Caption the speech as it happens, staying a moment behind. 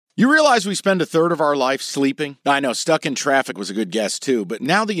You realize we spend a third of our life sleeping? I know, stuck in traffic was a good guess too, but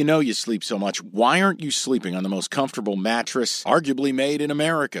now that you know you sleep so much, why aren't you sleeping on the most comfortable mattress arguably made in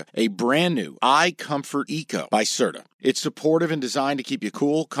America? A brand new iComfort Eco by Serta. It's supportive and designed to keep you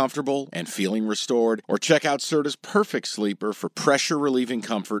cool, comfortable, and feeling restored. Or check out Serta's Perfect Sleeper for pressure-relieving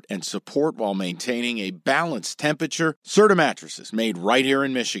comfort and support while maintaining a balanced temperature. Serta mattresses made right here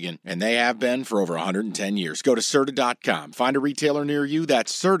in Michigan, and they have been for over 110 years. Go to Serta.com. Find a retailer near you.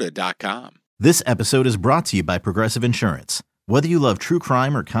 That's Serta.com. This episode is brought to you by Progressive Insurance. Whether you love true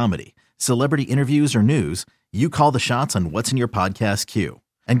crime or comedy, celebrity interviews or news, you call the shots on what's in your podcast queue.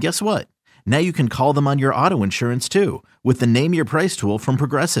 And guess what? Now you can call them on your auto insurance too with the Name Your Price tool from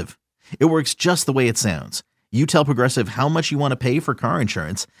Progressive. It works just the way it sounds. You tell Progressive how much you want to pay for car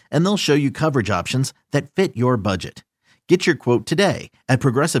insurance, and they'll show you coverage options that fit your budget. Get your quote today at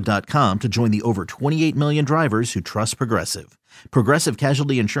Progressive.com to join the over 28 million drivers who trust Progressive. Progressive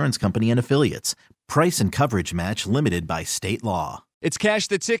Casualty Insurance Company and Affiliates. Price and coverage match limited by state law. It's Cash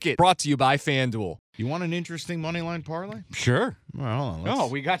the Ticket, brought to you by FanDuel. You want an interesting moneyline parlay? Sure. Well, hold on. Oh,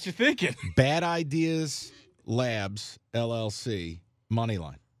 we got you thinking. Bad Ideas Labs, LLC,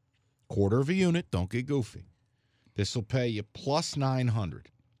 moneyline. Quarter of a unit. Don't get goofy. This will pay you plus 900.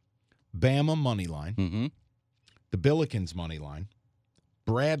 Bama moneyline. Mm-hmm. The Billikens moneyline.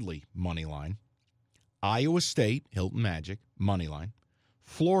 Bradley moneyline. Iowa State, Hilton Magic, moneyline.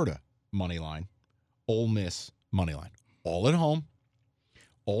 Florida moneyline. Ole Miss moneyline. All at home.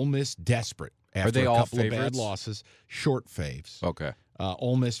 Ole Miss desperate after Are they a all couple favorites? of bad losses. Short faves. Okay.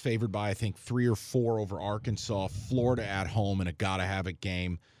 Ole Miss favored by, I think, 3 or 4 over Arkansas. Florida at home in a gotta-have-it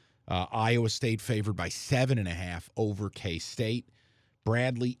game. Iowa State favored by 7.5 over K-State.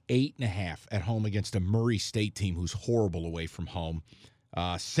 Bradley, 8.5 at home against a Murray State team who's horrible away from home.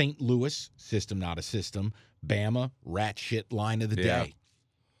 St. Louis, system not a system. Bama, rat shit line of the day.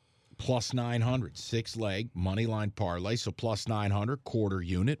 Plus 900, 6-leg, money line parlay. So plus 900, quarter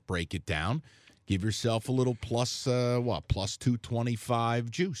unit, break it down. Give yourself a little plus 225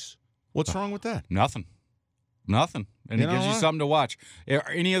 juice. What's wrong with that? Nothing. And it gives you something to watch.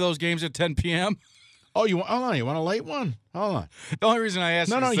 Are any of those games at 10 p.m.? Oh, hold on. You want a late one? Hold on. The only reason I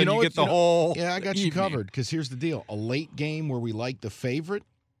asked is you you get the whole Yeah, I got you evening. covered, because here's the deal. A late game where we like the favorite?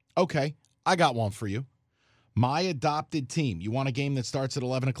 Okay, I got one for you. My adopted team. You want a game that starts at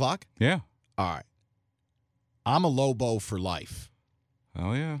 11 o'clock? Yeah. All right. I'm a Lobo for life.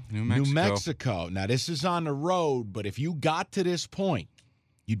 Oh, yeah. New Mexico. New Mexico. Now, this is on the road, but if you got to this point,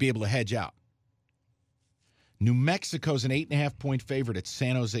 you'd be able to hedge out. New Mexico's an 8.5-point favorite at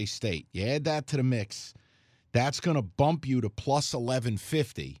San Jose State. You add that to the mix, that's going to bump you to plus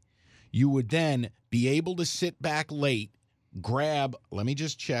 1150. You would then be able to sit back late, grab, let me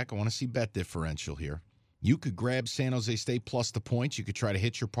just check. I want to see bet differential here. You could grab San Jose State plus the points. You could try to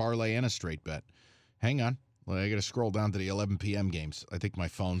hit your parlay and a straight bet. Hang on. Well, I got to scroll down to the 11 p.m. games. I think my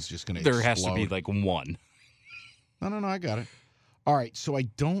phone's just going to explode. There has to be like one. No, I got it. All right, so I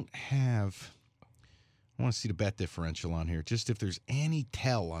don't have – I want to see the bet differential on here, just if there's any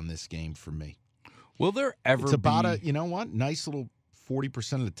tell on this game for me. Will there ever It's about be... you know what? Nice little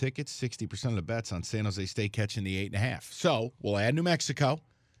 40% of the tickets, 60% of the bets on San Jose State catching the 8.5. So we'll add New Mexico,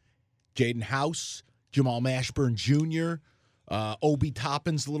 Jaden House, Jamal Mashburn Jr., Obi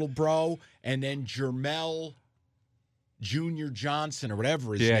Toppin's little bro, and then Jermel Jr. Johnson or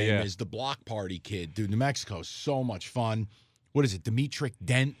whatever his name is, the block party kid. Dude, New Mexico is so much fun. What is it, Demetric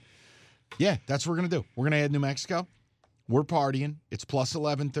Dent? Yeah, that's what we're going to do. We're going to add New Mexico. We're partying. It's plus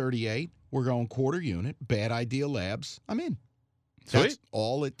 1138. We're going quarter unit. Bad Idea Labs. I'm in. That's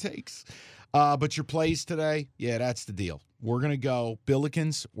all it takes. But your plays today, yeah, that's the deal. We're going to go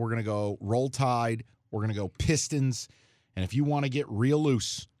Billikens. We're going to go Roll Tide. We're going to go Pistons. And if you want to get real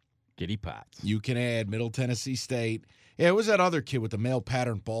loose, Giddy Pots. you can add Middle Tennessee State. Yeah, it was that other kid with the male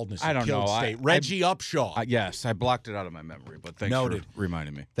pattern baldness. I don't know. State. Reggie Upshaw. Yes, I blocked it out of my memory, but thanks for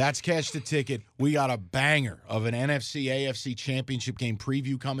reminding me. That's Catch the Ticket. We got a banger of an NFC AFC championship game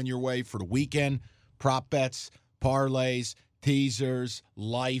preview coming your way for the weekend. Prop bets, parlays, teasers,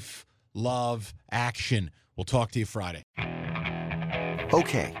 life, love, action. We'll talk to you Friday.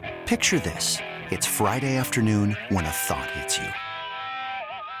 Okay, picture this. It's Friday afternoon when a thought hits you.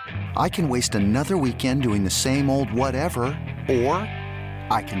 I can waste another weekend doing the same old whatever, or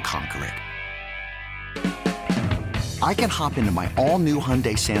I can conquer it. I can hop into my all-new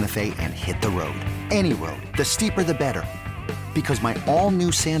Hyundai Santa Fe and hit the road. Any road. The steeper, the better. Because my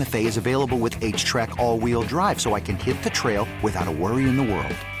all-new Santa Fe is available with H-Track all-wheel drive, so I can hit the trail without a worry in the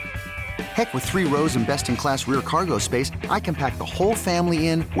world. Heck, with 3 rows and best-in-class rear cargo space, I can pack the whole family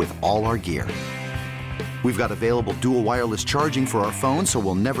in with all our gear. We've got available dual wireless charging for our phones, so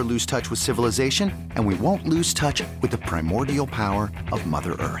we'll never lose touch with civilization, and we won't lose touch with the primordial power of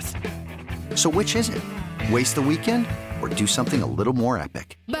Mother Earth. So which is it? Waste the weekend or do something a little more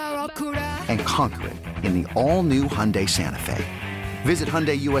epic? And conquer it in the all-new Hyundai Santa Fe. Visit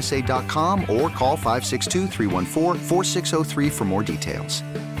HyundaiUSA.com or call 562-314-4603 for more details.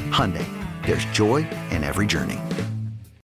 Hyundai, there's joy in every journey.